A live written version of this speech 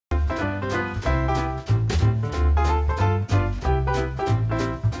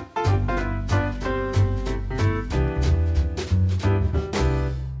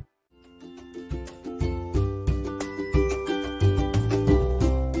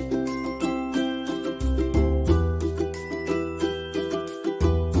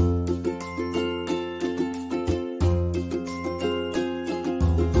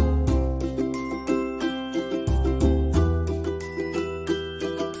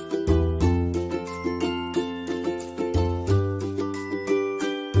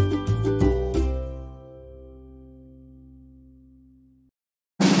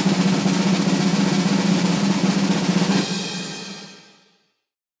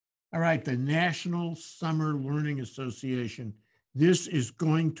All right, the National Summer Learning Association. This is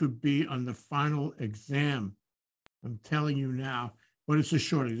going to be on the final exam. I'm telling you now, but it's a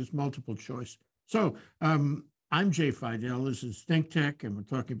shortage, it's multiple choice. So I'm Jay Fidell. This is ThinkTech, and we're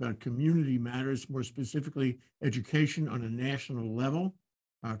talking about community matters, more specifically, education on a national level.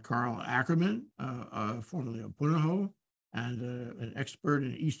 Carl Ackerman, formerly of Punahou, and an expert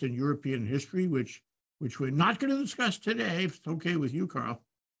in Eastern European history, which we're not going to discuss today, if it's okay with you, Carl.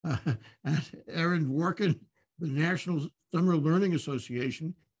 Uh, and Aaron Dworkin, the National Summer Learning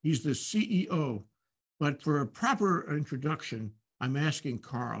Association. He's the CEO. But for a proper introduction, I'm asking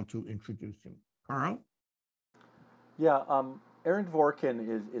Carl to introduce him. Carl? Yeah, Aaron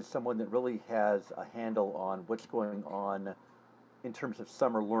Dworkin is someone that really has a handle on what's going on in terms of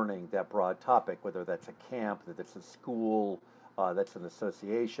summer learning, that broad topic, whether that's a camp, that that's a school, that's an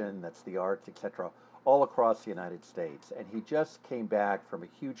association, that's the arts, etc., all across the United States. And he just came back from a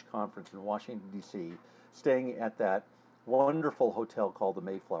huge conference in Washington, D.C., staying at that wonderful hotel called the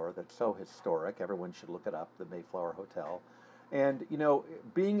Mayflower that's so historic. Everyone should look it up, the Mayflower Hotel. And,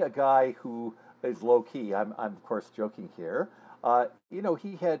 being a guy who is low key, I'm of course joking here.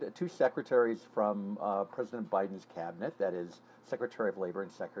 He had two secretaries from President Biden's cabinet, that is, Secretary of Labor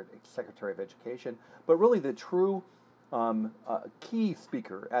and Secretary of Education. But really, the true key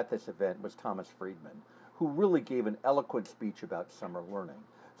speaker at this event was Thomas Friedman, who really gave an eloquent speech about summer learning.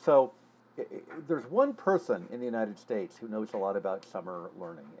 So, there's one person in the United States who knows a lot about summer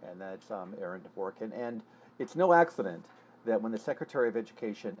learning, and that's Aaron Dworkin. And it's no accident that when the Secretary of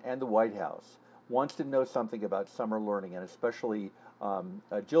Education and the White House wants to know something about summer learning, and especially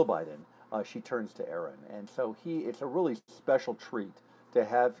Jill Biden, she turns to Aaron. And so it's a really special treat to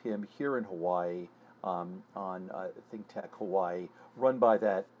have him here in Hawaii on ThinkTech Hawaii, run by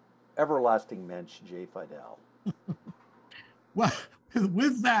that everlasting mensch, Jay Fidell. Well,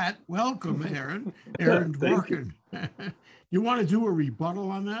 with that, welcome, Aaron. Aaron Thank you. Dworkin. You want to do a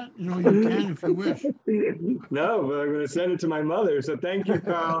rebuttal on that? You can if you wish. No, but I'm going to send it to my mother. So thank you,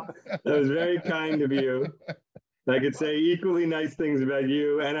 Carl. That was very kind of you. I could say equally nice things about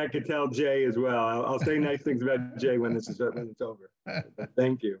you, and I could tell Jay as well. I'll say nice things about Jay when it's over.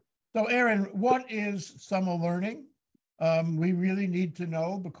 Thank you. So, Aaron, what is summer learning? We really need to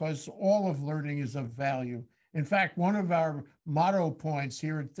know because all of learning is of value. In fact, one of our motto points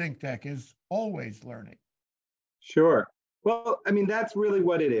here at ThinkTech is always learning. Sure. Well, I mean, that's really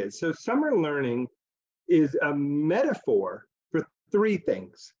what it is. So summer learning is a metaphor for three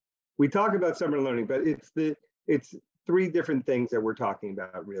things. We talk about summer learning, but it's three different things that we're talking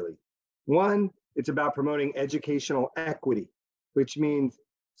about, really. One, it's about promoting educational equity, which means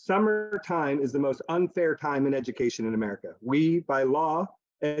summertime is the most unfair time in education in America. We, by law,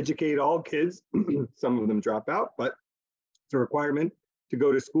 educate all kids. Some of them drop out, but it's a requirement to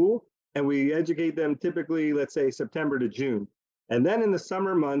go to school. And we educate them typically, let's say, September to June. And then in the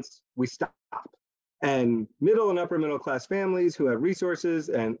summer months, we stop. And middle and upper middle class families who have resources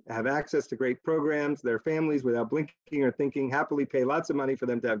and have access to great programs, their families, without blinking or thinking, happily pay lots of money for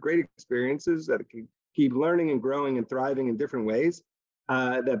them to have great experiences that can keep learning and growing and thriving in different ways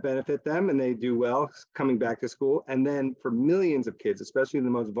that benefit them, and they do well coming back to school. And then for millions of kids, especially the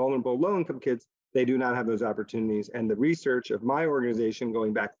most vulnerable low-income kids, they do not have those opportunities. And the research of my organization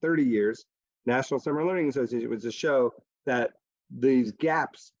going back 30 years, National Summer Learning Association, was to show that these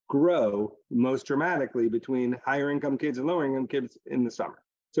gaps grow most dramatically between higher income kids and lower income kids in the summer.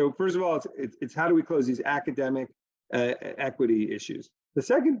 So first of all, it's how do we close these academic equity issues? The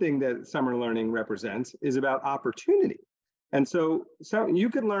second thing that summer learning represents is about opportunity. And so you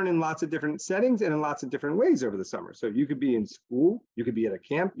could learn in lots of different settings and in lots of different ways over the summer. So you could be in school, you could be at a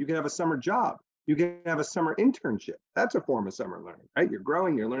camp, you could have a summer job, you can have a summer internship. That's a form of summer learning, right? You're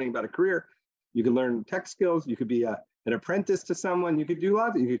growing, you're learning about a career. You can learn tech skills, you could be an apprentice to someone, you could do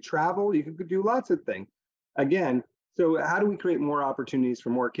lots, you could travel, you could do lots of things. Again, so how do we create more opportunities for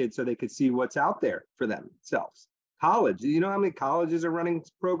more kids so they could see what's out there for themselves? College, you know how many colleges are running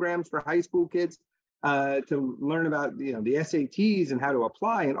programs for high school kids to learn about the SATs and how to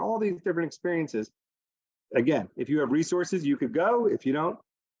apply and all these different experiences. Again, if you have resources, you could go. If you don't,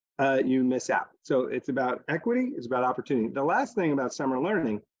 you miss out. So it's about equity, it's about opportunity. The last thing about summer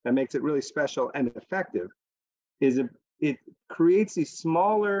learning that makes it really special and effective is it creates these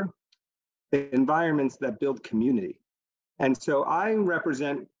smaller environments that build community. And so I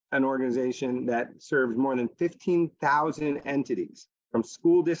represent an organization that serves more than 15,000 entities, from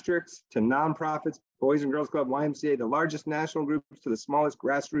school districts to nonprofits, Boys and Girls Club, YMCA, the largest national groups to the smallest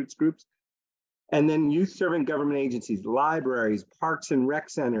grassroots groups, and then youth serving government agencies, libraries, parks and rec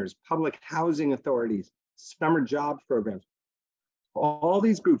centers, public housing authorities, summer jobs programs. All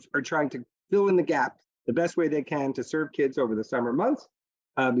these groups are trying to fill in the gap the best way they can to serve kids over the summer months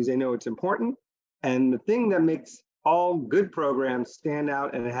because they know it's important. And the thing that makes all good programs stand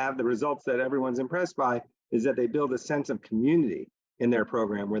out and have the results that everyone's impressed by is that they build a sense of community in their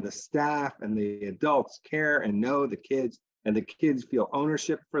program where the staff and the adults care and know the kids, and the kids feel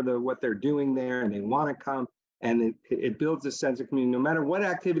ownership for what they're doing there, and they want to come, and it builds a sense of community no matter what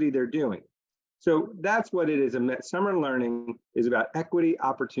activity they're doing. So that's what it is. Summer learning is about equity,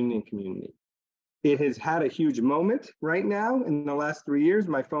 opportunity, and community. It has had a huge moment right now in the last 3 years.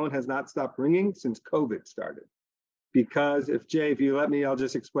 My phone has not stopped ringing since COVID started. Because if you let me, I'll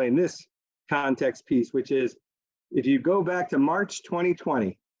just explain this context piece, which is if you go back to March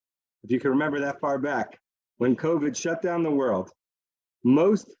 2020, if you can remember that far back, when COVID shut down the world,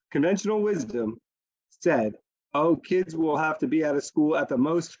 most conventional wisdom said, oh, kids will have to be out of school at the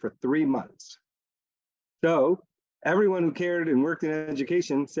most for 3 months. So everyone who cared and worked in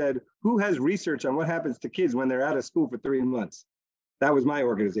education said, who has research on what happens to kids when they're out of school for 3 months? That was my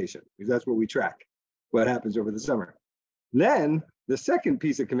organization, because that's what we track, what happens over the summer. Then the second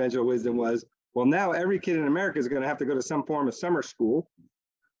piece of conventional wisdom was, well, now every kid in America is going to have to go to some form of summer school.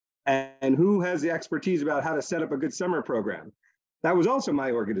 And who has the expertise about how to set up a good summer program? That was also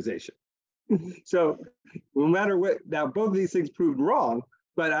my organization. So no matter what, now both of these things proved wrong,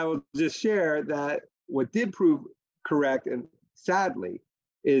 but I will just share that what did prove correct, and sadly,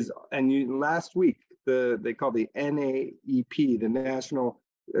 is, last week, they call the NAEP, the National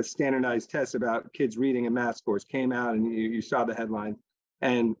Standardized Test about kids reading and math scores, came out, and you saw the headline,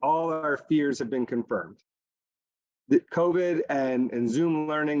 and all our fears have been confirmed. That COVID and Zoom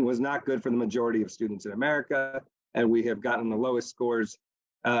learning was not good for the majority of students in America, and we have gotten the lowest scores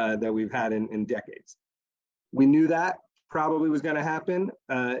that we've had in decades. We knew that probably was going to happen,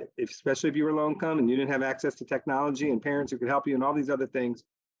 especially if you were low income and you didn't have access to technology and parents who could help you and all these other things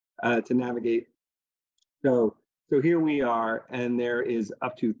to navigate. So here we are, and there is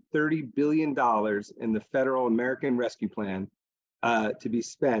up to $30 billion in the federal American Rescue Plan to be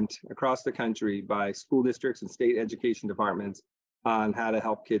spent across the country by school districts and state education departments on how to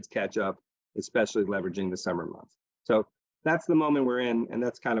help kids catch up, especially leveraging the summer months. So that's the moment we're in, and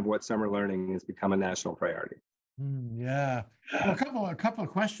that's kind of what summer learning has become a national priority. Yeah. Well, a couple of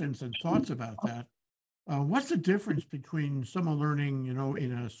questions and thoughts about that. What's the difference between summer learning,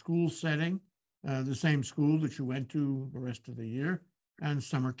 in a school setting, the same school that you went to the rest of the year, and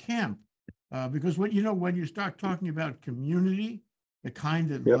summer camp? Because when you start talking about community, the kind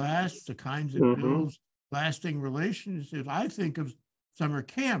that lasts, the kinds that builds lasting relationships, I think of summer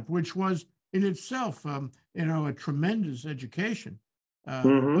camp, which was in itself, a tremendous education.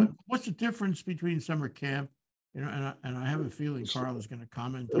 But what's the difference between summer camp? And I have a feeling Carl is going to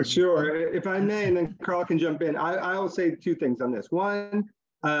comment on Sure, if I may, and then Carl can jump in. I will say two things on this. One,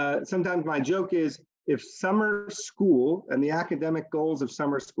 sometimes my joke is, if summer school and the academic goals of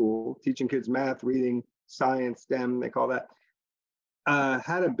summer school, teaching kids math, reading, science, STEM, they call that,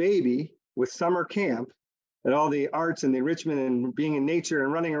 had a baby with summer camp and all the arts and the enrichment and being in nature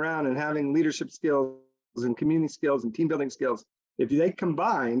and running around and having leadership skills and community skills and team building skills, if they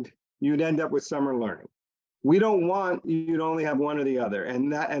combined, you'd end up with summer learning. We don't want you to only have one or the other,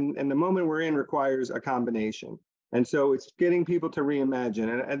 and the moment we're in requires a combination. And so it's getting people to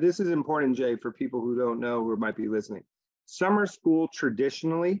reimagine. And this is important, Jay, for people who don't know or might be listening. Summer school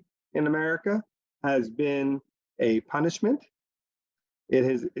traditionally in America has been a punishment.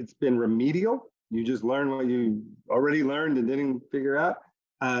 It's been remedial. You just learn what you already learned and didn't figure out.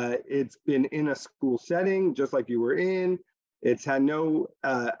 It's been in a school setting, just like you were in. It's had no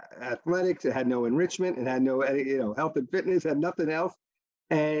athletics. It had no enrichment. It had no, health and fitness. Had nothing else,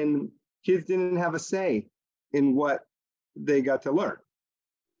 and kids didn't have a say in what they got to learn.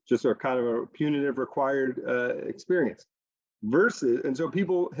 Just a kind of a punitive required experience. And so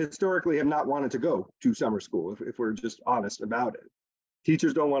people historically have not wanted to go to summer school, if we're just honest about it.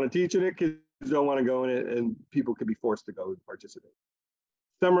 Teachers don't want to teach in it. Kids don't want to go in it, and people could be forced to go and participate.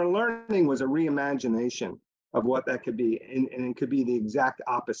 Summer learning was a reimagination of what that could be, and it could be the exact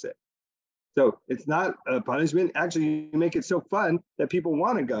opposite. So it's not a punishment. Actually, you make it so fun that people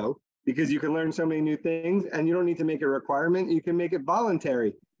want to go because you can learn so many new things, and you don't need to make a requirement. You can make it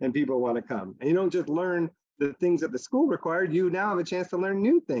voluntary, and people want to come. And you don't just learn the things that the school required. You now have a chance to learn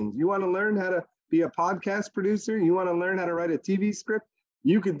new things. You want to learn how to be a podcast producer. You want to learn how to write a TV script.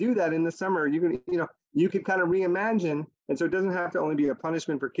 You could do that in the summer. You could kind of reimagine. And so it doesn't have to only be a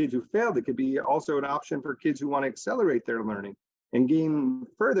punishment for kids who failed. It could be also an option for kids who want to accelerate their learning and gain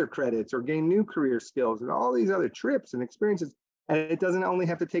further credits or gain new career skills and all these other trips and experiences. And it doesn't only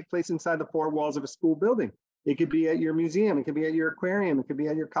have to take place inside the four walls of a school building. It could be at your museum. It could be at your aquarium. It could be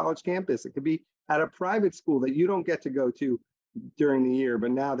at your college campus. It could be at a private school that you don't get to go to during the year,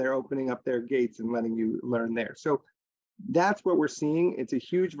 but now they're opening up their gates and letting you learn there. So that's what we're seeing. It's a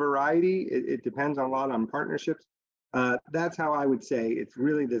huge variety. It depends a lot on partnerships. That's how I would say it's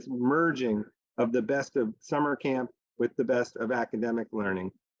really this merging of the best of summer camp with the best of academic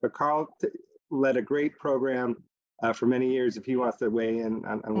learning. But Carl led a great program for many years. If he wants to weigh in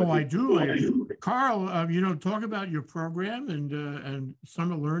on what I do. Carl, talk about your program and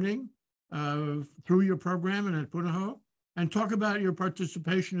summer learning through your program and at Punahou, and talk about your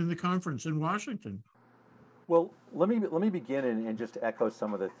participation in the conference in Washington. Well, let me begin and just echo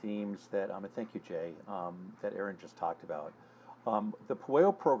some of the themes that thank you, Jay, that Aaron just talked about. The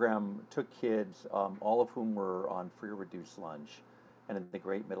Pueo program took kids, all of whom were on free or reduced lunch and in the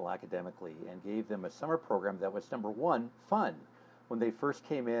great middle academically, and gave them a summer program that was, number one, fun. When they first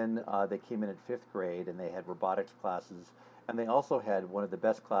came in at fifth grade, and they had robotics classes, and they also had one of the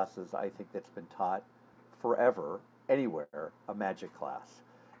best classes I think that's been taught forever, anywhere, a magic class.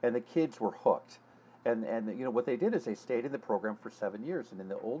 And the kids were hooked. And what they did is they stayed in the program for 7 years, and in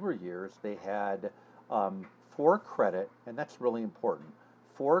the older years they had 4 credit, and that's really important,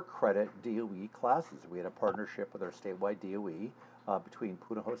 4 credit DOE classes. We had a partnership with our statewide DOE between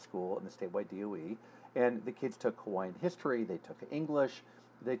Punahou School and the statewide DOE, and the kids took Hawaiian history, they took English,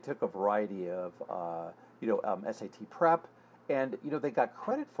 they took a variety of SAT prep, and they got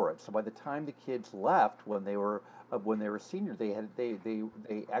credit for it. So by the time the kids left, when they were seniors, they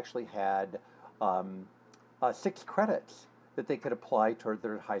actually had 6 credits that they could apply toward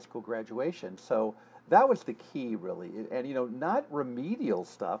their high school graduation. So that was the key, really, and not remedial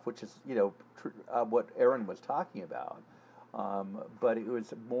stuff, which is what Aaron was talking about, but it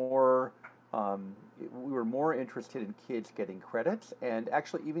was more. We were more interested in kids getting credits and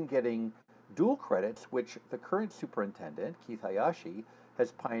actually even getting dual credits, which the current superintendent, Keith Hayashi,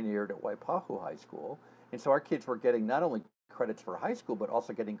 has pioneered at Waipahu High School. And so our kids were getting not only credits for high school, but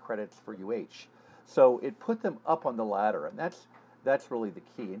also getting credits for UH. So it put them up on the ladder, and that's really the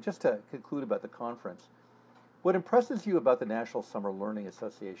key. And just to conclude about the conference, what impresses you about the National Summer Learning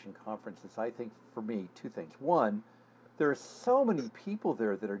Association conference is, I think, for me, 2 things. One, there are so many people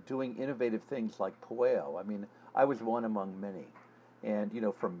there that are doing innovative things like Pueo. I mean, I was one among many. And,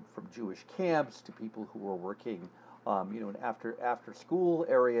 from Jewish camps to people who were working, in after school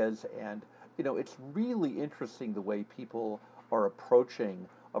areas. And, it's really interesting the way people are approaching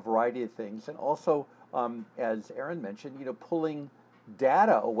a variety of things. And also, as Aaron mentioned, pulling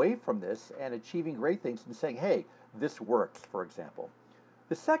data away from this and achieving great things and saying, hey, this works, for example.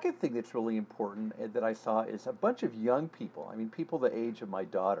 The second thing that's really important that I saw is a bunch of young people. I mean, people the age of my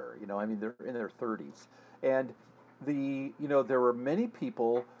daughter, they're in their 30s. And there were many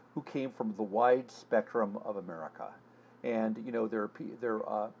people who came from the wide spectrum of America. And, there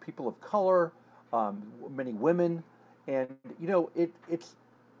are people of color, many women. And,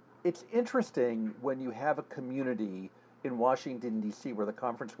 it's interesting when you have a community in Washington, D.C., where the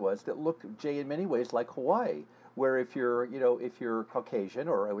conference was, that look, Jay, in many ways like Hawaii, where if you're Caucasian,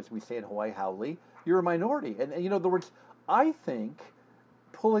 or as we say in Hawaii, haole, you're a minority. And in other words, I think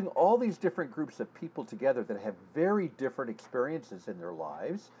pulling all these different groups of people together that have very different experiences in their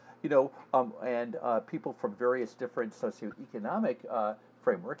lives, and people from various different socioeconomic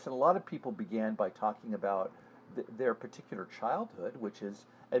frameworks. And a lot of people began by talking about their particular childhood, which is,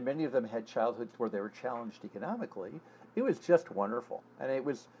 and many of them had childhoods where they were challenged economically. It was just wonderful. And it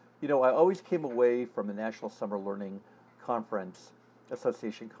was, I always came away from the National Summer Learning Conference,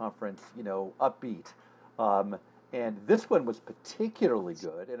 Association Conference, upbeat. And this one was particularly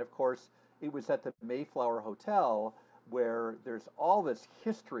good. And of course, it was at the Mayflower Hotel, where there's all this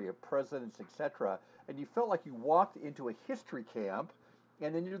history of presidents, etc. And you felt like you walked into a history camp,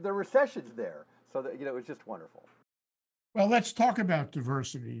 and then there were sessions there. So that, it was just wonderful. Well, let's talk about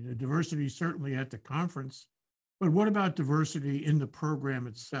diversity. The diversity certainly at the conference, but what about diversity in the program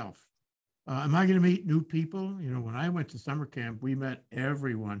itself? Am I going to meet new people? When I went to summer camp, we met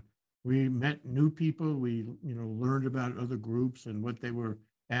everyone. We met new people. We, learned about other groups and what they were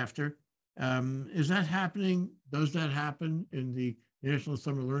after. Is that happening? Does that happen in the National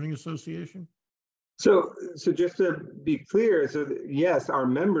Summer Learning Association? So just to be clear, yes, our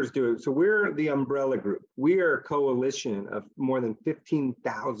members do it. So we're the umbrella group. We are a coalition of more than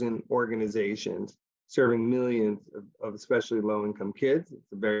 15,000 organizations serving millions of especially low-income kids.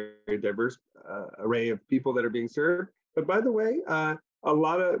 It's a very, very diverse array of people that are being served. But by the way, a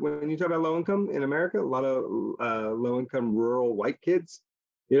lot of, when you talk about low income in America, a lot of low income rural white kids,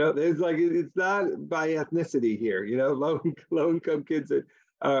 there's it's not by ethnicity here, low income kids that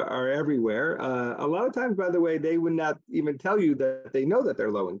are everywhere. A lot of times, by the way, they would not even tell you that they know that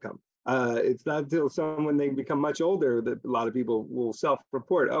they're low income. It's not until when they become much older that a lot of people will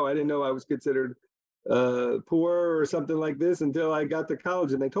self-report, oh, I didn't know I was considered poor or something like this until I got to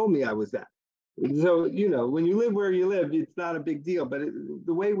college and they told me I was that. So, when you live where you live, it's not a big deal. But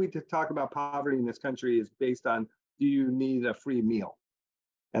the way we talk about poverty in this country is based on, do you need a free meal?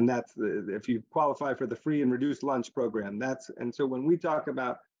 And that's if you qualify for the free and reduced lunch program. And so when we talk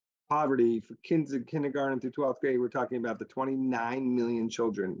about poverty for kids in kindergarten through 12th grade, we're talking about the 29 million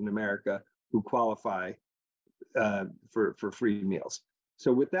children in America who qualify for free meals.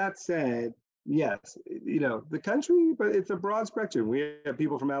 So with that said, yes, the country, but it's a broad spectrum. We have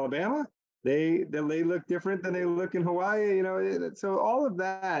people from Alabama. They look different than they look in Hawaii. So all of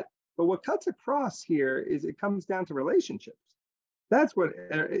that. But what cuts across here is it comes down to relationships. That's what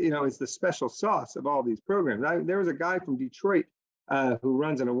is the special sauce of all these programs. There was a guy from Detroit who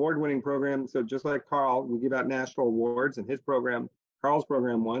runs an award-winning program. So just like Carl, we give out national awards, and Carl's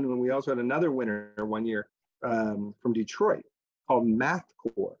program won. And we also had another winner one year from Detroit called Math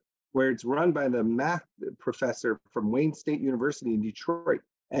Corps, where it's run by the math professor from Wayne State University in Detroit.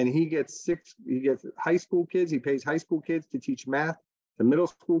 And he gets high school kids. He pays high school kids to teach math to middle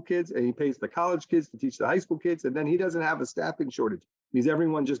school kids, and he pays the college kids to teach the high school kids. And then he doesn't have a staffing shortage because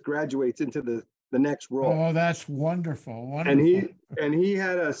everyone just graduates into the next role. Oh, that's wonderful. Wonderful. And he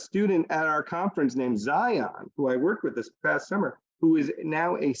had a student at our conference named Zion, who I worked with this past summer, who is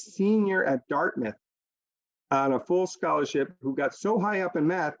now a senior at Dartmouth on a full scholarship, who got so high up in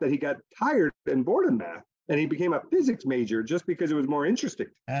math that he got tired and bored of math. And he became a physics major just because it was more interesting.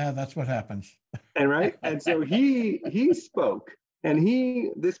 That's what happens. And so he spoke. And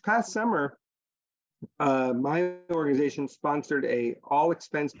this past summer, my organization sponsored a all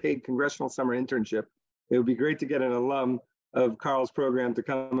expense paid congressional summer internship. It would be great to get an alum of Carl's program to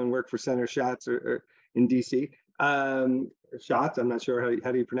come and work for Senator Schatz or in DC. Schatz, I'm not sure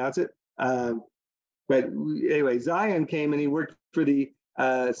how do you pronounce it. But anyway, Zion came and he worked for the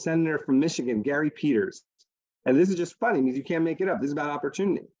senator from Michigan, Gary Peters. And this is just funny because you can't make it up. This is about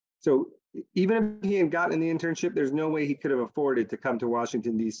opportunity. So even if he had gotten the internship, there's no way he could have afforded to come to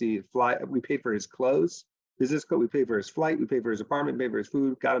Washington, D.C. Fly. We paid for his clothes, business clothes. We paid for his flight. We paid for his apartment, paid for his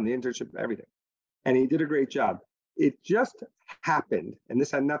food, got him the internship, everything. And he did a great job. It just happened, and this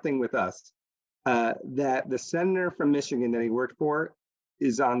had nothing with us, that the senator from Michigan that he worked for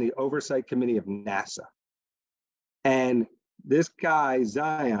is on the oversight committee of NASA. And this guy,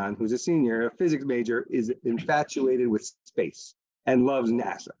 Zion, who's a senior, a physics major, is infatuated with space and loves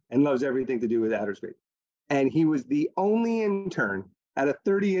NASA and loves everything to do with outer space. And he was the only intern out of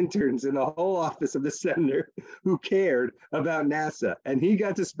 30 interns in the whole office of the senator who cared about NASA. And he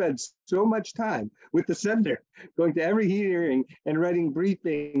got to spend so much time with the senator, going to every hearing and writing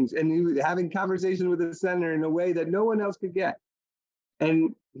briefings and having conversations with the senator in a way that no one else could get.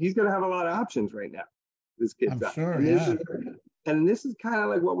 And he's going to have a lot of options right now. This kid's I'm up. sure, And this is kind of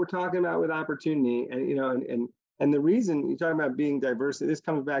like what we're talking about with opportunity. And the reason you're talking about being diverse, this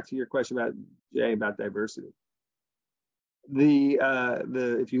comes back to your question about, Jay, about diversity.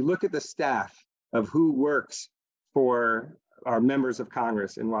 If you look at the staff of who works for our members of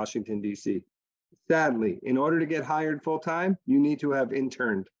Congress in Washington, D.C., sadly, in order to get hired full time, you need to have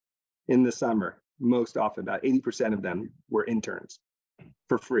interned in the summer. Most often, about 80% of them were interns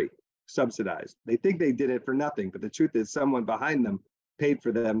for free, subsidized. They think they did it for nothing, but the truth is someone behind them paid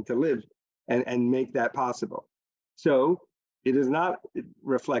for them to live and make that possible. So it is not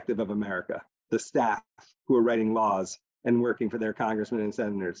reflective of America, the staff who are writing laws and working for their congressmen and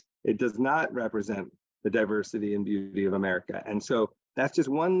senators. It does not represent the diversity and beauty of America. And so that's just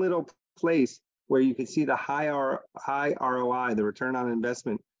one little place where you can see the high ROI, the return on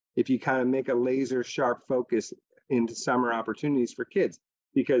investment, if you kind of make a laser sharp focus into summer opportunities for kids.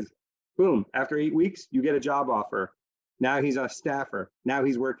 Because boom, after 8 weeks, you get a job offer. Now he's a staffer. Now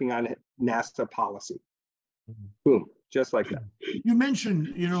he's working on NASA policy. Boom, just like that. You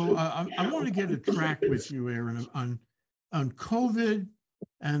mentioned, I want to get a track with you, Aaron, on COVID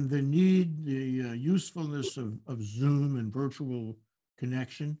and the need, the usefulness of Zoom and virtual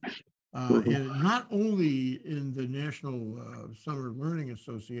connection, not only in the National Summer Learning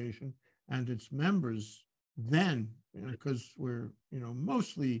Association and its members then, because we're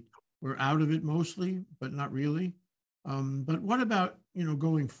out of it mostly, but not really. But what about,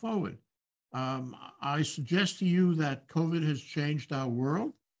 going forward? I suggest to you that COVID has changed our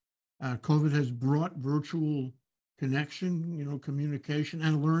world. COVID has brought virtual connection, communication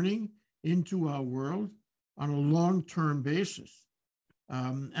and learning into our world on a long-term basis.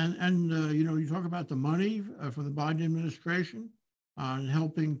 You talk about the money from the Biden administration. on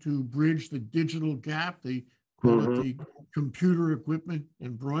helping to bridge the digital gap. They call it Hmm. the computer equipment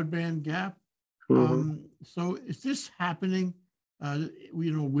and broadband gap. Hmm. So is this happening,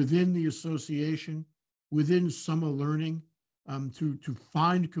 within the association, within summer learning, to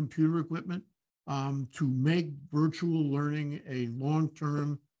find computer equipment, to make virtual learning a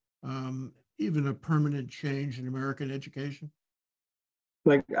long-term, even a permanent change in American education?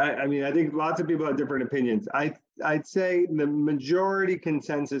 Like, I mean, I think lots of people have different opinions. I'd say the majority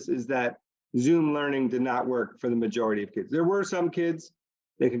consensus is that Zoom learning did not work for the majority of kids. There were some kids,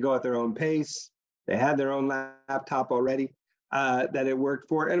 they could go at their own pace. They had their own laptop already that it worked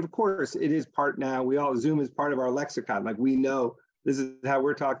for. And of course, it is part now. Zoom is part of our lexicon. Like, we know this is how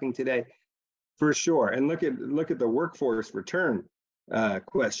we're talking today for sure. And look at the workforce return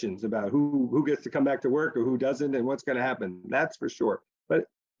questions about who gets to come back to work or who doesn't and what's going to happen. That's for sure. But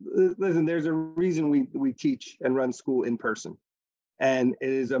listen, there's a reason we teach and run school in person, and it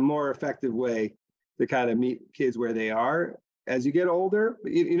is a more effective way to kind of meet kids where they are. As you get older,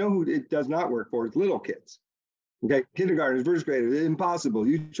 you know who it does not work for is little kids. Okay, kindergartners, first graders, impossible.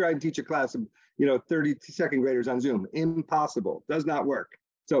 You try and teach a class of 30 second graders on Zoom, impossible, does not work.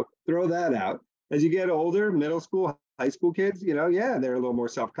 So throw that out. As you get older, middle school, high school kids, yeah, they're a little more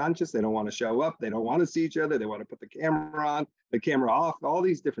self-conscious. They don't want to show up. They don't want to see each other. They want to put the camera on, the camera off, all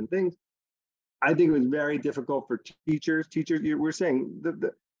these different things. I think it was very difficult for teachers. We're saying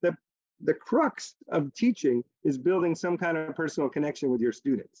the crux of teaching is building some kind of personal connection with your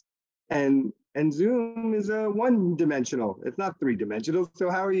students. And Zoom is a one-dimensional. It's not three-dimensional. So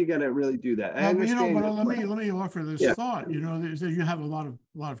how are you going to really do that? I Well, understand. but let me offer this Yeah. thought. You have a lot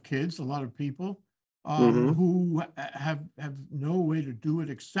of kids, a lot of people, Mm-hmm. who have no way to do it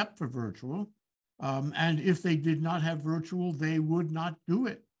except for virtual. And if they did not have virtual, they would not do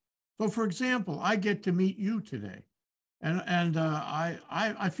it. So, for example, I get to meet you today, and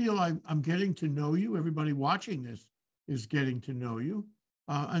I feel I'm getting to know you. Everybody watching this is getting to know you,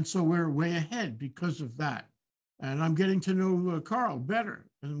 and so we're way ahead because of that. And I'm getting to know Carl better,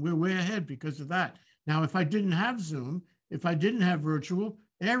 and we're way ahead because of that. Now, if I didn't have Zoom, if I didn't have virtual,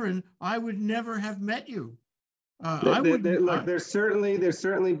 Aaron, I would never have met you. I wouldn't. Look, there's certainly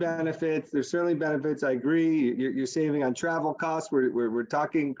benefits. There's certainly benefits. I agree. You're saving on travel costs. We're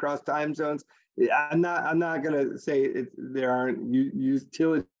talking across time zones. I'm not gonna say there aren't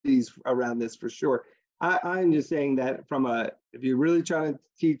utilities around this for sure. I'm just saying that if you're really trying to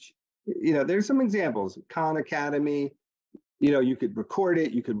teach, there's some examples. Khan Academy. You could record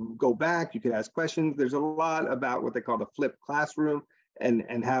it. You could go back. You could ask questions. There's a lot about what they call the flipped classroom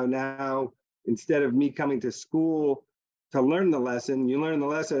and how now, instead of me coming to school to learn the lesson, you learn the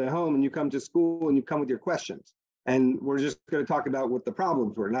lesson at home and you come to school and you come with your questions. And we're just going to talk about what the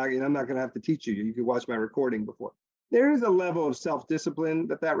problems were. Now, I'm not going to have to teach you. You can watch my recording before. There is a level of self-discipline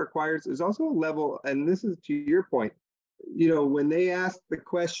that requires. There's also a level, and this is to your point, when they asked the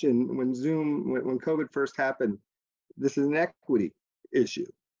question, when COVID first happened, this is an equity issue.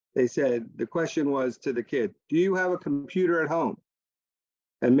 They said, the question was to the kid, do you have a computer at home?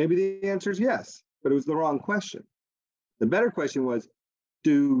 And maybe the answer is yes, but it was the wrong question. The better question was,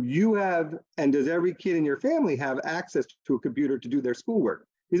 do you have, and does every kid in your family have access to a computer to do their schoolwork?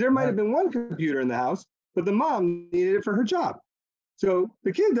 Because there might have been one computer in the house, but the mom needed it for her job. So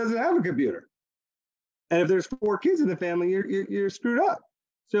the kid doesn't have a computer. And if there's 4 kids in the family, you're screwed up.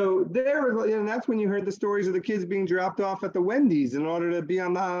 So and that's when you heard the stories of the kids being dropped off at the Wendy's in order to be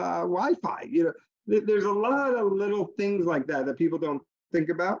on the Wi-Fi. There's a lot of little things like that people don't think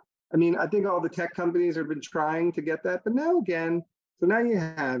about. I mean, I think all the tech companies have been trying to get that, but now again, so now you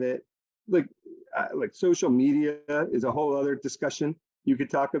have it. Like social media is a whole other discussion you could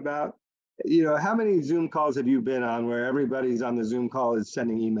talk about. How many Zoom calls have you been on where everybody's on the Zoom call is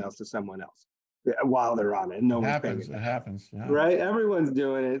sending emails to someone else while they're on it and no one's paying attention? It happens. Yeah. Right? Everyone's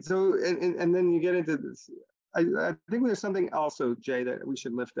doing it. So, and then you get into this. I think there's something also, Jay, that we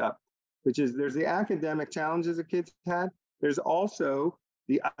should lift up, which is there's the academic challenges that kids had. There's also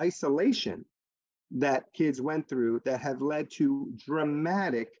the isolation that kids went through that have led to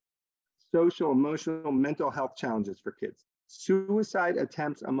dramatic social, emotional, mental health challenges for kids. Suicide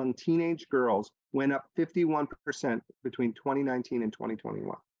attempts among teenage girls went up 51% between 2019 and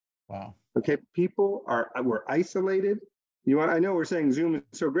 2021. Wow. Okay, people were isolated. I know we're saying Zoom is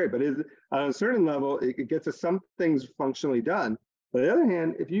so great, but on a certain level, it gets us some things functionally done. But on the other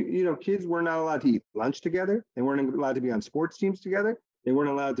hand, if kids were not allowed to eat lunch together, they weren't allowed to be on sports teams together, they weren't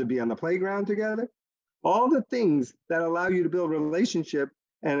allowed to be on the playground together. All the things that allow you to build relationship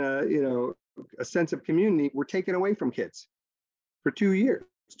and a sense of community were taken away from kids for 2 years,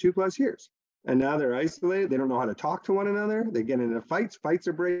 2+ years. and now they're isolated. They don't know how to talk to one another. They get into fights. Fights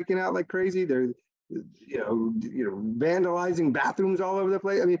are breaking out like crazy. They're, vandalizing bathrooms all over the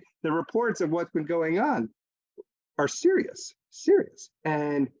place. I mean, the reports of what's been going on are serious,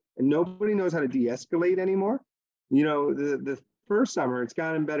 and nobody knows how to de-escalate anymore. The first summer, it's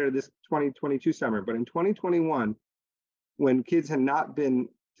gotten better this 2022 summer, but in 2021, when kids had not been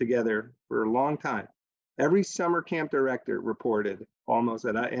together for a long time, every summer camp director reported, almost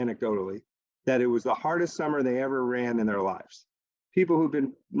anecdotally, that it was the hardest summer they ever ran in their lives. People who've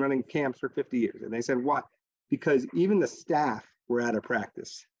been running camps for 50 years. And they said, why? Because even the staff were out of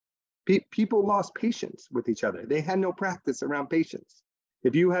practice. People lost patience with each other. They had no practice around patience.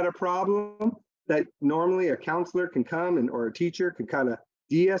 If you had a problem that normally a counselor can come or a teacher can kind of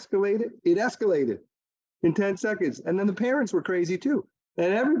de-escalate it, it escalated in 10 seconds. And then the parents were crazy too.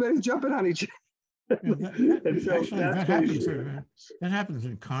 And everybody's jumping on each other. That happens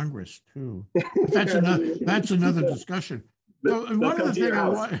in Congress too. That's another discussion. So one of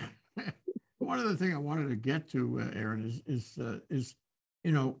the things I wanted to get to, Aaron, is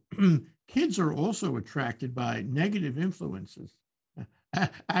kids are also attracted by negative influences,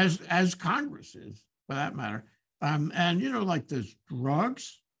 as Congress is, for that matter. And like there's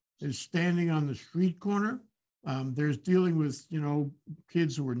drugs, there's standing on the street corner, there's dealing with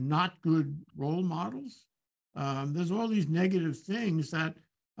kids who are not good role models. There's all these negative things that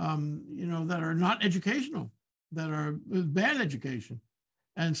that are not educational, that are bad education.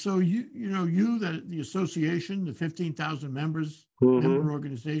 And so the association, the 15,000 members, member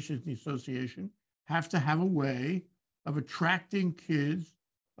organizations, the association, have to have a way of attracting kids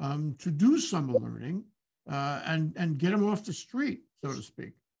to do summer learning and get them off the street, so to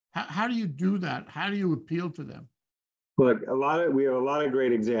speak. How do you do that? How do you appeal to them? Look, we have a lot of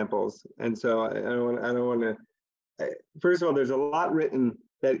great examples, and so I don't want to. First of all, there's a lot written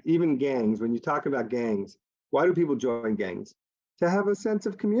that even gangs. When you talk about gangs, why do people join gangs? To have a sense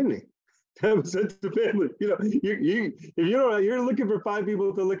of community, to have a sense of family. You're looking for 5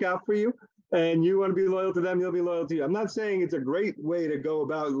 people to look out for you, and you want to be loyal to them, they'll be loyal to you. I'm not saying it's a great way to go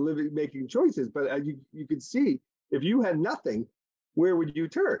about making choices, but you could see if you had nothing, where would you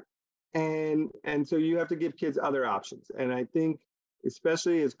turn? And so you have to give kids other options. And I think,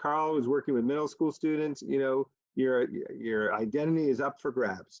 especially as Carl was working with middle school students, your identity is up for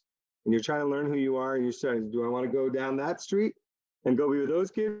grabs, and you're trying to learn who you are. And you're saying, do I want to go down that street and go be with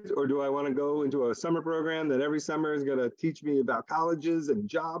those kids, or do I want to go into a summer program that every summer is going to teach me about colleges and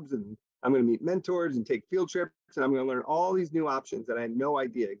jobs, and I'm going to meet mentors and take field trips, and I'm going to learn all these new options that I had no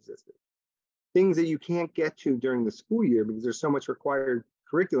idea existed. Things that you can't get to during the school year because there's so much required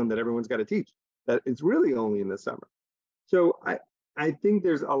curriculum that everyone's got to teach that it's really only in the summer. So I think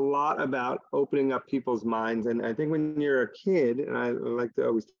there's a lot about opening up people's minds. And I think when you're a kid, and I like to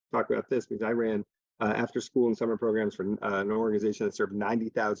always talk about this because I ran after school and summer programs for an organization that served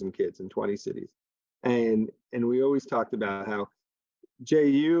 90,000 kids in 20 cities. And we always talked about how, Jay,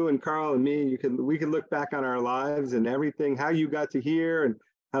 you and Carl and me, we could look back on our lives and everything, how you got to here and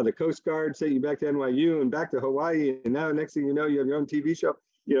how the Coast Guard sent you back to NYU and back to Hawaii. And now next thing you know, you have your own TV show.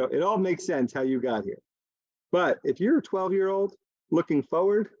 It all makes sense how you got here. But if you're a 12-year-old looking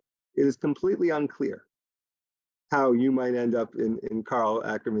forward, it is completely unclear how you might end up in Carl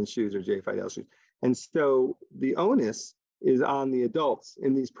Ackerman's shoes or Jay Fidell's shoes. And so the onus is on the adults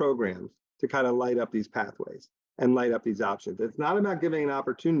in these programs to kind of light up these pathways and light up these options. It's not about giving an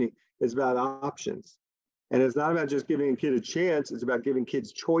opportunity, it's about options. And it's not about just giving a kid a chance, it's about giving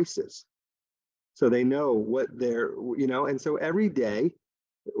kids choices. So they know what and so every day,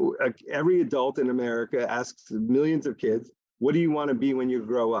 every adult in America asks millions of kids, what do you want to be when you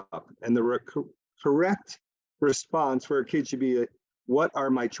grow up? And the correct response for a kid should be, what are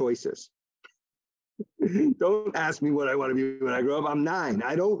my choices? Don't ask me what I want to be when I grow up. I'm 9,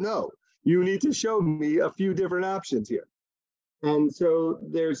 I don't know. You need to show me a few different options here. And so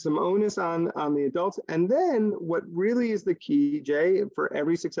there's some onus on the adults. And then what really is the key, Jay, for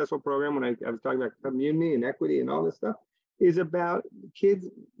every successful program, when I was talking about community and equity and all this stuff, is about kids,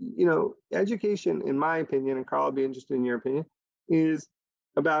 education, in my opinion, and Carl, I'll be interested in your opinion, is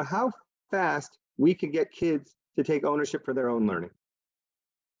about how fast we can get kids to take ownership for their own learning.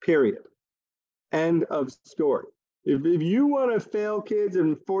 Period. End of story. If you want to fail kids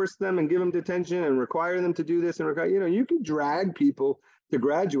and force them and give them detention and require them to do this and you can drag people to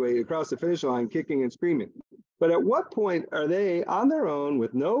graduate across the finish line kicking and screaming. But at what point are they on their own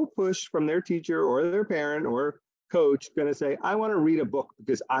with no push from their teacher or their parent or coach going to say, I want to read a book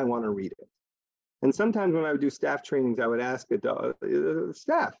because I want to read it? And sometimes when I would do staff trainings, I would ask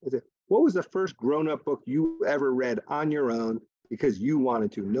staff, I said, what was the first grown-up book you ever read on your own because you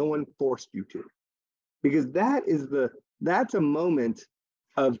wanted to. No one forced you to. Because that's a moment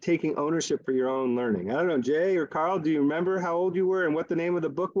of taking ownership for your own learning. I don't know, Jay or Carl, do you remember how old you were and what the name of the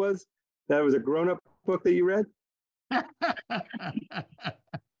book was? That was a grown-up book that you read?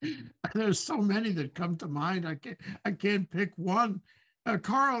 There's so many that come to mind. I can't pick one.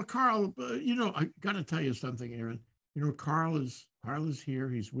 Carl, I got to tell you something, Aaron. Carl is here.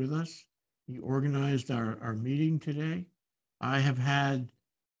 He's with us. He organized our meeting today. I have had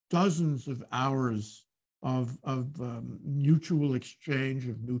dozens of hours of mutual exchange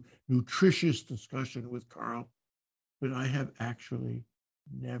of nutritious discussion with Carl, but I have actually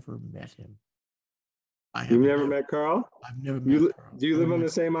never met him. You've never met Carl? I've never met Carl. Do you live on the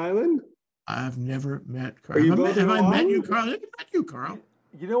same island? I've never met Carl. Are you Have I met you, Carl? Have I met you, Carl?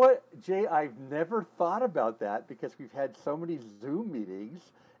 You know what, Jay? I've never thought about that because we've had so many Zoom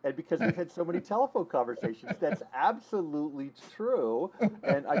meetings and because we've had so many telephone conversations. That's absolutely true.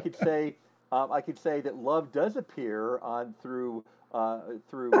 And I could say that love does appear through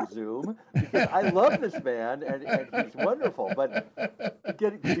Zoom because I love this man and he's wonderful. But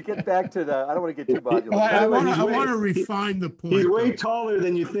to get back to I don't want to get too modular. I want to refine the point. He's way taller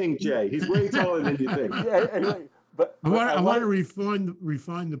than you think, Jay. He's way taller than you think. Yeah, anyway, but I want to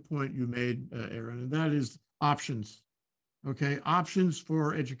refine the point you made, Aaron, and that is options. Okay, options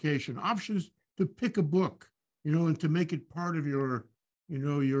for education, options to pick a book, and to make it part of your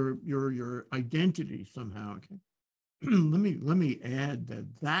identity somehow. Okay. let me add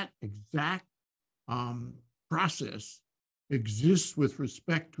that exact process exists with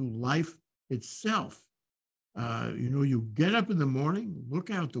respect to life itself. You get up in the morning, look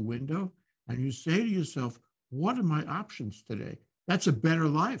out the window, and you say to yourself, what are my options today? That's a better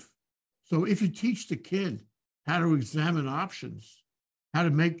life. So if you teach the kid how to examine options, how to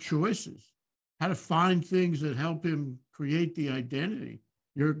make choices, how to find things that help him create the identity,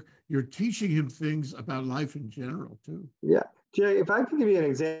 you're teaching him things about life in general too. Yeah. Jay, if I can give you an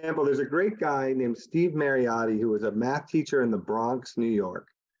example, there's a great guy named Steve Mariotti who was a math teacher in the Bronx, New York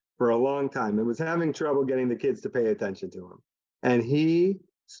for a long time and was having trouble getting the kids to pay attention to him. And he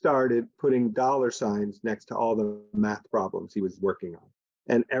started putting dollar signs next to all the math problems he was working on.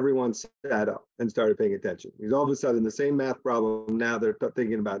 And everyone sat up and started paying attention. Because all of a sudden, the same math problem, now they're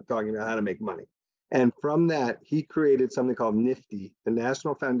talking about how to make money. And from that, he created something called NIFTY, the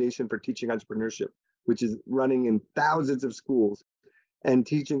National Foundation for Teaching Entrepreneurship, which is running in thousands of schools and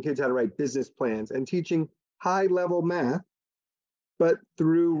teaching kids how to write business plans and teaching high-level math, but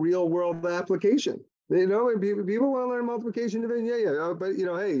through real-world application. People want to learn multiplication, division, but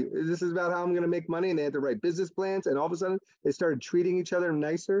hey, this is about how I'm going to make money, and they had to write business plans, and all of a sudden, they started treating each other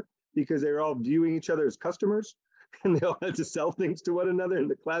nicer because they were all viewing each other as customers. And they all had to sell things to one another in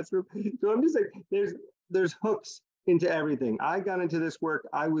the classroom. So I'm just saying, there's hooks into everything. I got into this work.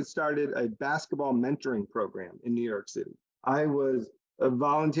 I started a basketball mentoring program in New York City. I was a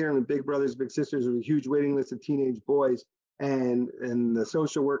volunteer with Big Brothers Big Sisters with a huge waiting list of teenage boys, and the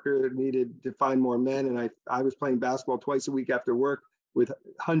social worker needed to find more men. And I was playing basketball twice a week after work with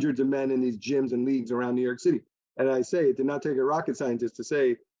hundreds of men in these gyms and leagues around New York City. And I say it did not take a rocket scientist to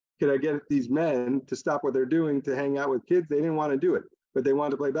say, could I get these men to stop what they're doing to hang out with kids? They didn't want to do it, but they wanted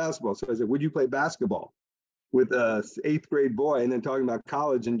to play basketball. So I said, would you play basketball with an 8th grade boy and then talking about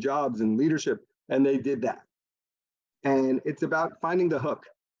college and jobs and leadership? And they did that. And it's about finding the hook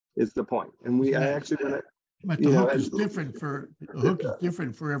is the point. And but the hook is different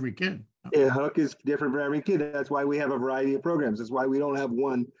for every kid. The hook is different for every kid. That's why we have a variety of programs. That's why we don't have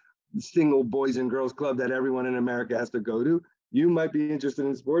one single boys and girls club that everyone in America has to go to. You might be interested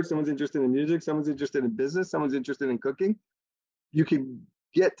in sports. Someone's interested in music. Someone's interested in business. Someone's interested in cooking. You can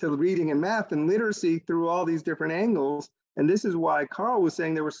get to reading and math and literacy through all these different angles. And this is why Carl was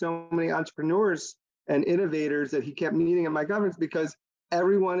saying there were so many entrepreneurs and innovators that he kept meeting at my conference, because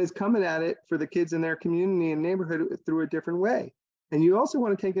everyone is coming at it for the kids in their community and neighborhood through a different way. And you also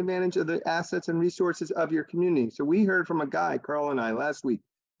want to take advantage of the assets and resources of your community. So we heard from a guy, Carl and I, last week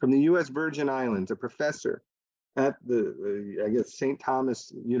from the U.S. Virgin Islands, a professor at the St.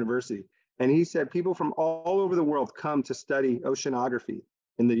 Thomas University. And he said people from all over the world come to study oceanography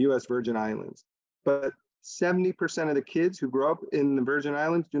in the U.S. Virgin Islands. But 70% of the kids who grow up in the Virgin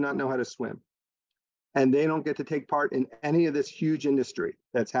Islands do not know how to swim. And they don't get to take part in any of this huge industry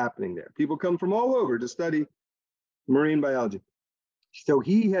that's happening there. People come from all over to study marine biology. So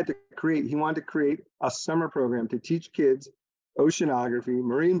he wanted to create a summer program to teach kids oceanography,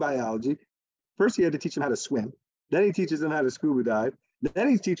 marine biology. First, he had to teach them how to swim. Then he teaches them how to scuba dive. Then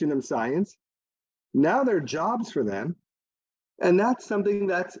he's teaching them science. Now there are jobs for them. And that's something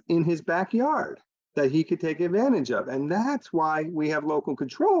that's in his backyard. that he could take advantage of. And that's why we have local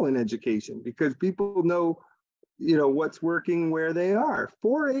control in education, because people know, what's working where they are.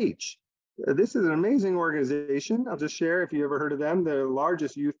 4-H. This is an amazing organization. I'll just share, if you ever heard of them, the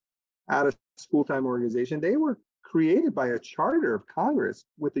largest youth out of school time organization. They were created by a charter of Congress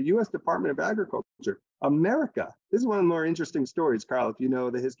with the U.S. Department of Agriculture. America. This is one of the more interesting stories, Carl, if you know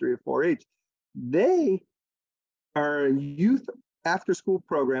the history of 4-H. They are a youth after school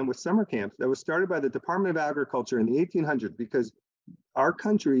program with summer camps that was started by the Department of Agriculture in the 1800s, because our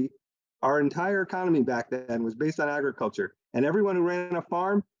country, our entire economy back then was based on agriculture. And everyone who ran a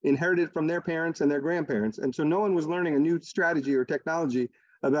farm inherited from their parents and their grandparents. And so no one was learning a new strategy or technology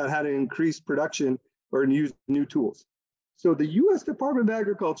about how to increase production or use new tools. So the US Department of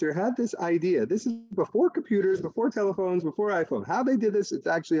Agriculture had this idea. This is before computers, before telephones, before iPhone. How they did this, it's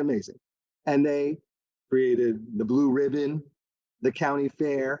actually amazing. And they created the Blue Ribbon, the county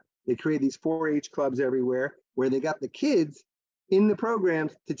fair. They created these 4-H clubs everywhere, where they got the kids in the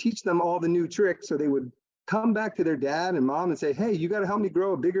programs to teach them all the new tricks. So they would come back to their dad and mom and say, hey, you got to help me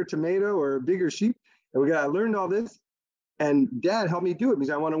grow a bigger tomato or a bigger sheep. And I learned all this. And dad, help me do it,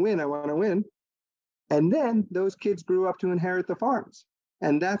 because I want to win. I want to win. And then those kids grew up to inherit the farms.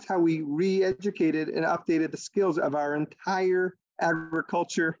 And that's how we re-educated and updated the skills of our entire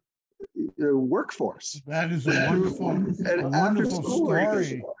agriculture workforce. That is a wonderful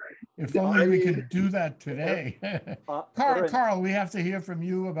story. If only we could do that today. Carl, we have to hear from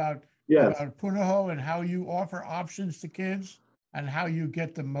you about Punahou and how you offer options to kids and how you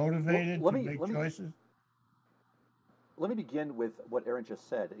get them motivated to make choices. Let me begin with what Aaron just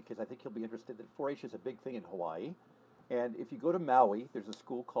said, because I think you'll be interested that 4-H is a big thing in Hawaii. And if you go to Maui, there's a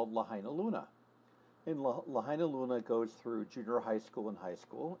school called Lahaina Luna. And Lahaina Luna goes through junior high school and high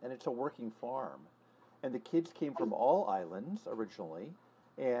school, and it's a working farm. And the kids came from all islands originally.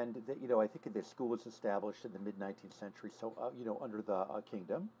 And, I think the school was established in the mid-19th century, so, under the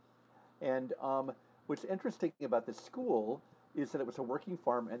kingdom. And what's interesting about this school is that it was a working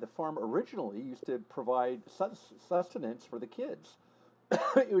farm, and the farm originally used to provide sustenance for the kids.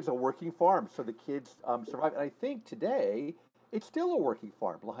 It was a working farm, so the kids survived. And I think today it's still a working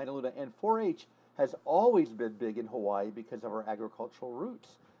farm, Lahaina Luna, and 4-H has always been big in Hawaii because of our agricultural roots.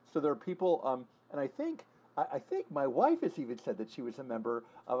 So there are people, and I think my wife has even said that she was a member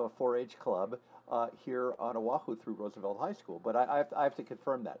of a 4-H club here on Oahu through Roosevelt High School, but I have to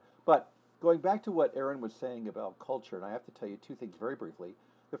confirm that. But going back to what Aaron was saying about culture, and I have to tell you two things very briefly.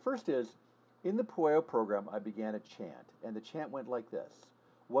 The first is, in the Pueo program, I began a chant, and the chant went like this: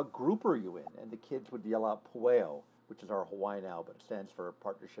 what group are you in? And the kids would yell out Pueo, which is our Hawaiian alphabet. It stands for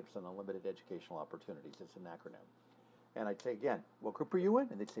Partnerships and Unlimited Educational Opportunities. It's an acronym. And I'd say again, what group are you in?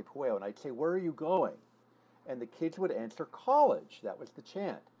 And they'd say Pueo. And I'd say, where are you going? And the kids would answer college. That was the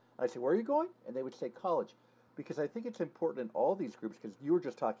chant. And I'd say, where are you going? And they would say college. Because I think it's important in all these groups, because you were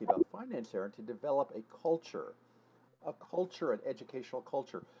just talking about finance, Aaron, to develop a culture, an educational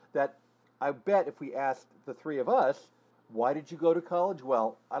culture that I bet if we asked the three of us, why did you go to college?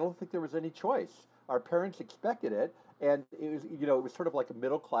 Well, I don't think there was any choice. Our parents expected it, and it was, it was sort of like a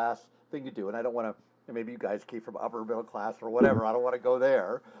middle class thing to do. And I don't want to, maybe you guys came from upper middle class or whatever. I don't want to go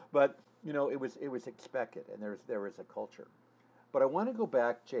there, but it was expected, and there was a culture. But I want to go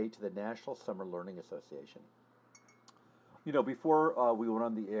back, Jay, to the National Summer Learning Association. Before we went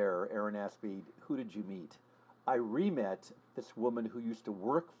on the air, Aaron asked me, who did you meet? I re-met this woman who used to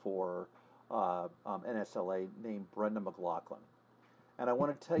work for NSLA named Brenda McLaughlin. And I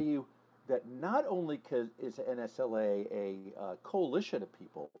want to tell you that not only is NSLA a coalition of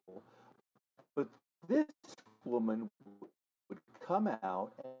people, but this woman would come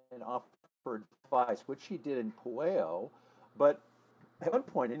out and offer advice, which she did in Pueo. But at one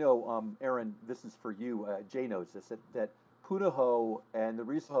point, Aaron, this is for you, Jay knows this, that Punahou, and the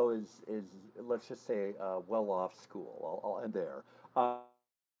reason is let's just say a well-off school. I'll end there.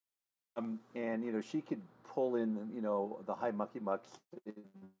 And she could pull in the high mucky mucks in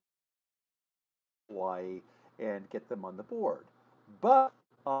Hawaii and get them on the board. But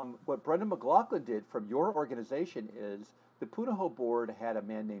what Brenda McLaughlin did from your organization is the Punahou board had a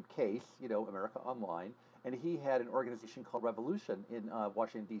man named Case, America Online, and he had an organization called Revolution in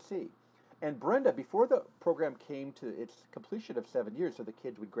Washington, D.C. And Brenda, before the program came to its completion of 7 years, so the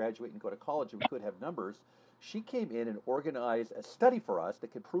kids would graduate and go to college and we could have numbers, she came in and organized a study for us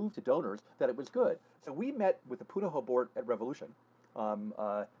that could prove to donors that it was good. So we met with the Punahou board at Revolution,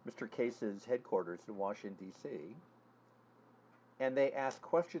 Mr. Case's headquarters in Washington, D.C., and they asked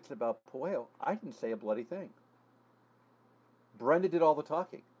questions about Pueo. I didn't say a bloody thing. Brenda did all the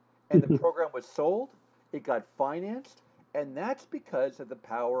talking. And the program was sold, it got financed, And that's because of the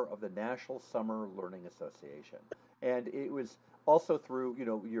power of the National Summer Learning Association. And it was also through,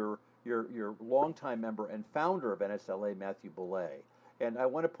 your longtime member and founder of NSLA, Matthew Belay. And I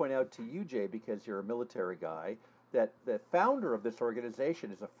want to point out to you, Jay, because you're a military guy, that the founder of this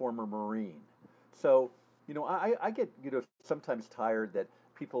organization is a former Marine. So, I get, sometimes tired that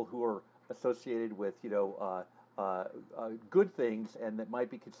people who are associated with, good things and that might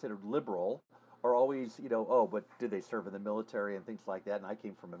be considered liberal are always, oh, but did they serve in the military and things like that? And I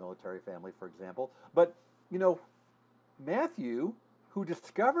came from a military family, for example. But, Matthew, who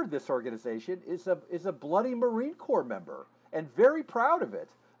discovered this organization, is a bloody Marine Corps member and very proud of it.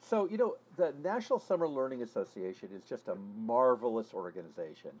 So, the National Summer Learning Association is just a marvelous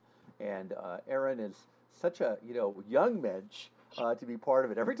organization. And Aaron is such a, young mensch to be part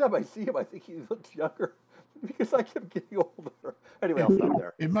of it. Every time I see him, I think he looks younger because I kept getting older. Anyway, I'll stop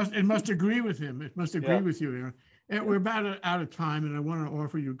there. It must agree with him. It must agree Yeah. with you, Aaron. And we're about out of time, and I want to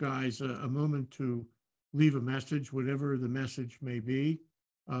offer you guys a moment to leave a message, whatever the message may be,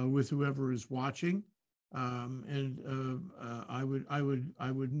 with whoever is watching. I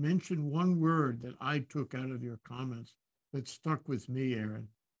would mention one word that I took out of your comments that stuck with me, Aaron.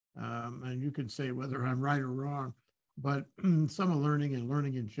 And you can say whether I'm right or wrong, but summer learning and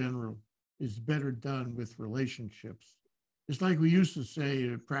learning in general is better done with relationships. It's like we used to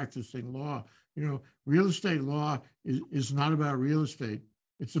say, practicing law, real estate law is not about real estate.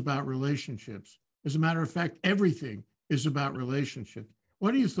 It's about relationships. As a matter of fact, everything is about relationships.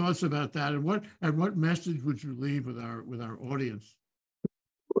 What are your thoughts about that? And what message would you leave with our audience?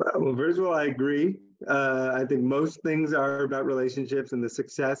 Well, first of all, I agree. I think most things are about relationships and the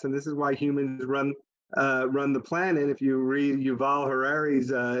success, and this is why humans run the planet. If you read Yuval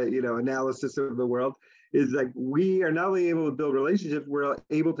Harari's analysis of the world, is like we are not only able to build relationships, we're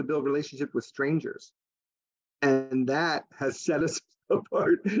able to build relationships with strangers, and that has set us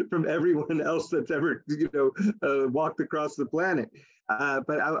apart from everyone else that's ever walked across the planet.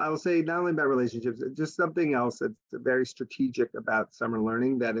 But I will say not only about relationships, just something else that's very strategic about summer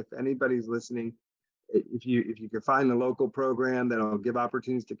learning. That if anybody's listening, if you can find a local program that'll give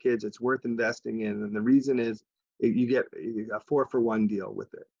opportunities to kids, it's worth investing in. And the reason is you get a 4-for-1 deal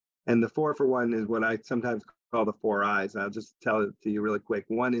with it. And the 4-for-1 is what I sometimes call the 4 I's. I'll just tell it to you really quick.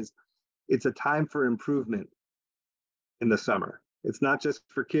 One is it's a time for improvement in the summer. It's not just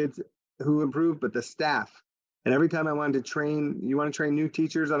for kids who improve, but the staff. And every time I wanted to train, you want to train new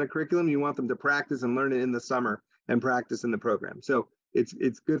teachers on a curriculum, you want them to practice and learn it in the summer and practice in the program. So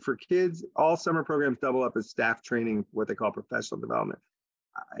it's good for kids. All summer programs double up as staff training, what they call professional development.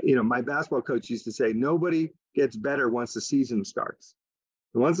 My basketball coach used to say, nobody gets better once the season starts.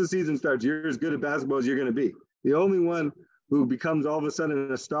 And once the season starts, you're as good at basketball as you're going to be. The only one who becomes all of a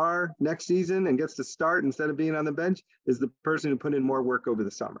sudden a star next season and gets to start instead of being on the bench is the person who put in more work over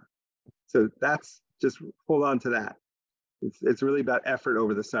the summer. So that's just hold on to that. It's really about effort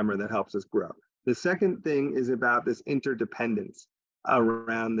over the summer that helps us grow. The second thing is about this interdependence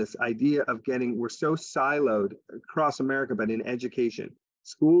around this idea of we're so siloed across America, but in education.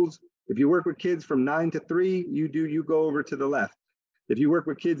 Schools, if you work with kids from 9 to 3, you go over to the left. If you work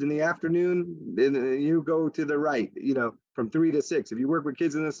with kids in the afternoon, then you go to the right, from 3 to 6. If you work with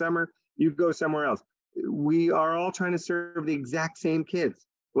kids in the summer, you go somewhere else. We are all trying to serve the exact same kids.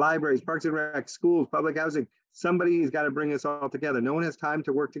 Libraries, parks and rec, schools, public housing. Somebody's got to bring us all together. No one has time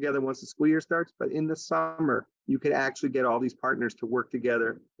to work together once the school year starts, but in the summer, you could actually get all these partners to work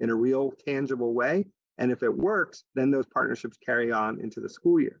together in a real, tangible way. And if it works, then those partnerships carry on into the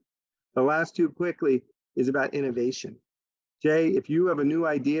school year. The last two quickly is about innovation. Jay, if you have a new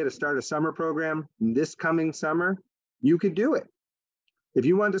idea to start a summer program this coming summer, you could do it. If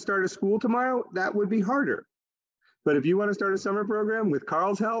you want to start a school tomorrow, that would be harder. But if you want to start a summer program with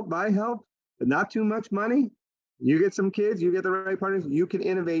Carl's help, my help, but not too much money, you get some kids, you get the right partners, you can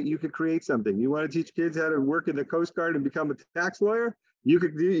innovate, you could create something. You want to teach kids how to work in the Coast Guard and become a tax lawyer? You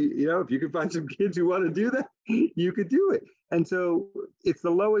could do, if you could find some kids who want to do that, you could do it. And so it's the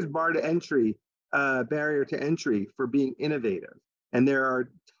lowest barrier to entry for being innovative. And there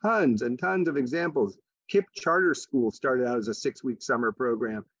are tons and tons of examples. KIPP Charter School started out as a 6-week summer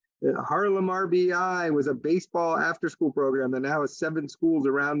program. Harlem RBI was a baseball after-school program that now has 7 schools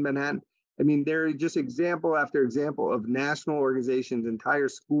around Manhattan. I mean, there are just example after example of national organizations, entire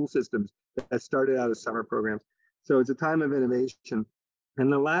school systems that started out as summer programs. So it's a time of innovation.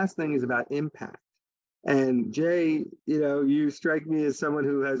 And the last thing is about impact. And Jay, you strike me as someone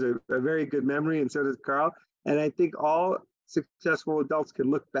who has a very good memory, and so does Carl. And I think all successful adults can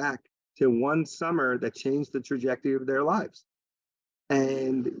look back to one summer that changed the trajectory of their lives.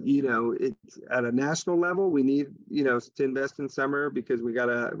 And, it's at a national level, we need, to invest in summer because we got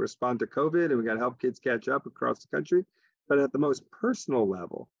to respond to COVID and we got to help kids catch up across the country. But at the most personal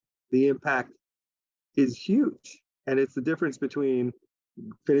level, the impact is huge. And it's the difference between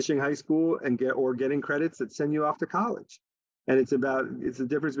finishing high school and getting credits that send you off to college. And it's the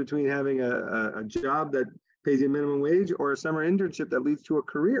difference between having a job that pays you minimum wage or a summer internship that leads to a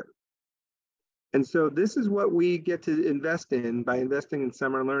career. And so this is what we get to invest in by investing in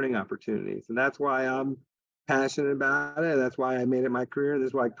summer learning opportunities. And that's why I'm passionate about it. That's why I made it my career.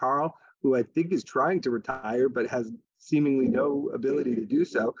 That's why Carl, who I think is trying to retire, but has seemingly no ability to do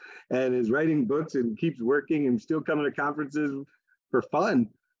so, and is writing books and keeps working and still coming to conferences for fun,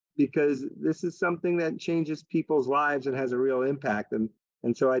 because this is something that changes people's lives and has a real impact. And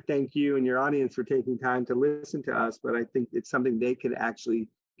so I thank you and your audience for taking time to listen to us, but I think it's something they can actually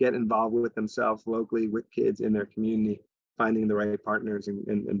get involved with themselves locally, with kids in their community, finding the right partners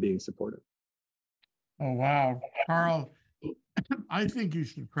and being supportive. Oh, wow. Carl, I think you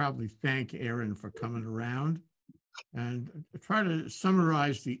should probably thank Aaron for coming around and try to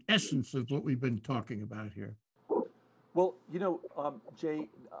summarize the essence of what we've been talking about here. Well, Jay,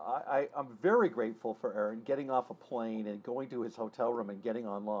 I'm very grateful for Aaron getting off a plane and going to his hotel room and getting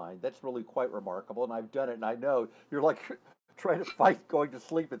online. That's really quite remarkable, and I've done it, and I know you're like trying to fight going to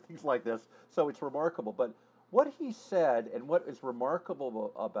sleep and things like this, so it's remarkable. But what he said and what is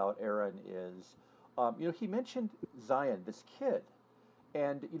remarkable about Aaron is, he mentioned Zion, this kid.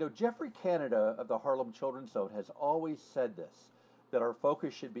 And, Jeffrey Canada of the Harlem Children's Zone has always said this, that our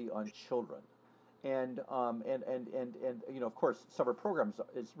focus should be on children. And of course, summer programs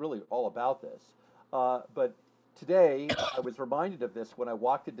is really all about this. But today, I was reminded of this when I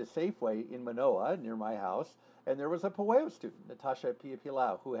walked into Safeway in Manoa, near my house, and there was a Pueo student, Natasha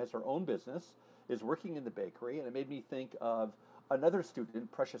Piapilau, who has her own business, is working in the bakery, and it made me think of another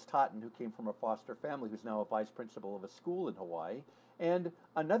student, Precious Totten, who came from a foster family, who's now a vice principal of a school in Hawaii, and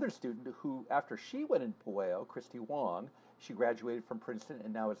another student who, after she went in Pueo, Christy Wong, she graduated from Princeton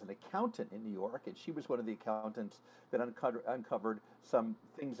and now is an accountant in New York, and she was one of the accountants that uncovered some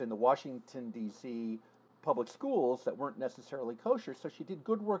things in the Washington, D.C. public schools that weren't necessarily kosher, so she did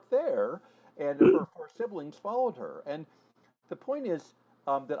good work there, and her four siblings followed her. And the point is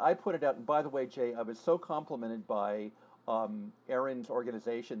that I put it out, and by the way, Jay, I was so complimented by Aaron's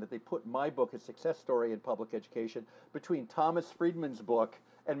organization that they put my book, A Success Story in Public Education, between Thomas Friedman's book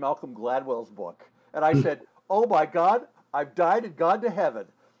and Malcolm Gladwell's book. And I said, oh my God, I've died and gone to heaven.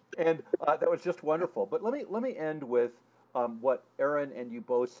 And that was just wonderful. But let me end with what Aaron and you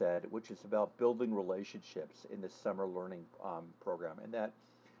both said, which is about building relationships in this summer learning program. And that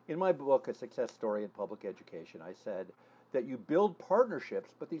in my book, A Success Story in Public Education, I said that you build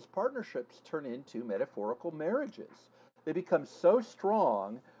partnerships, but these partnerships turn into metaphorical marriages. They become so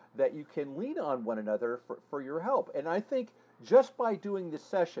strong that you can lean on one another for your help. And I think just by doing this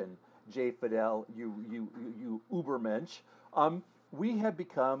session, Jay Fidell, you Ubermensch, we have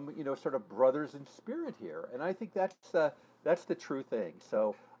become, sort of brothers in spirit here. And I think that's the true thing.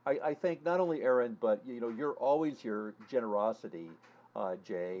 So I thank not only Aaron, but, your generosity,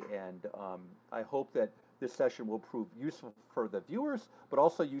 Jay. And I hope that this session will prove useful for the viewers, but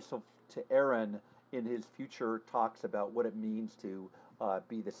also useful to Aaron in his future talks about what it means to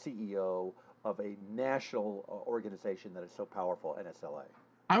be the CEO of a national organization that is so powerful, NSLA.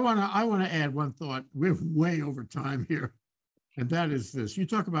 I want to add one thought. We're way over time here, and that is this: you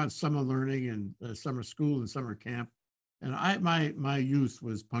talk about summer learning and summer school and summer camp, and my youth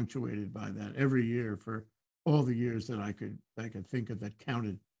was punctuated by that every year for all the years that I could think of that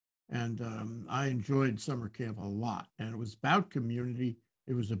counted, and I enjoyed summer camp a lot. And it was about community,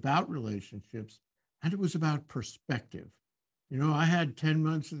 it was about relationships, and it was about perspective. I had 10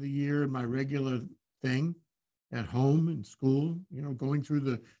 months of the year in my regular thing at home and school, going through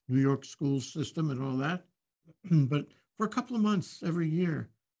the New York school system and all that. But for a couple of months every year,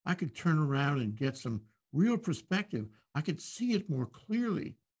 I could turn around and get some real perspective. I could see it more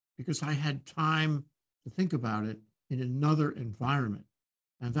clearly because I had time to think about it in another environment.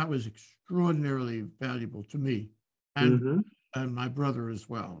 And that was extraordinarily valuable to me and my brother as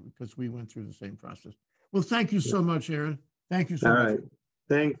well, because we went through the same process. Well, thank you so much, Aaron. Thank you so much. All right.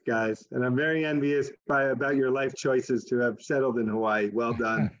 Thanks, guys. And I'm very envious about your life choices to have settled in Hawaii. Well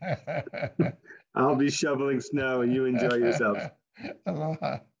done. I'll be shoveling snow and you enjoy yourselves.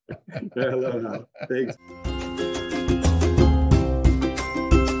 Aloha. Aloha. Thanks.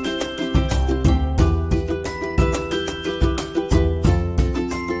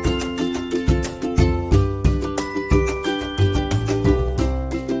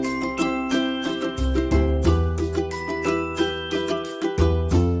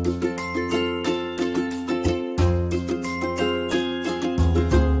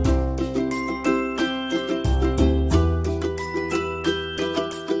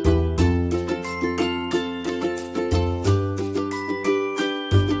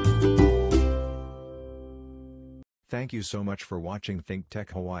 Thank you so much for watching ThinkTech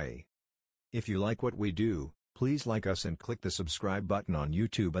Hawaii. If you like what we do, please like us and click the subscribe button on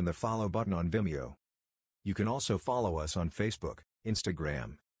YouTube and the follow button on Vimeo. You can also follow us on Facebook,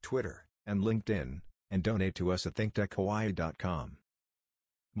 Instagram, Twitter, and LinkedIn, and donate to us at thinktechhawaii.com.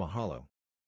 Mahalo.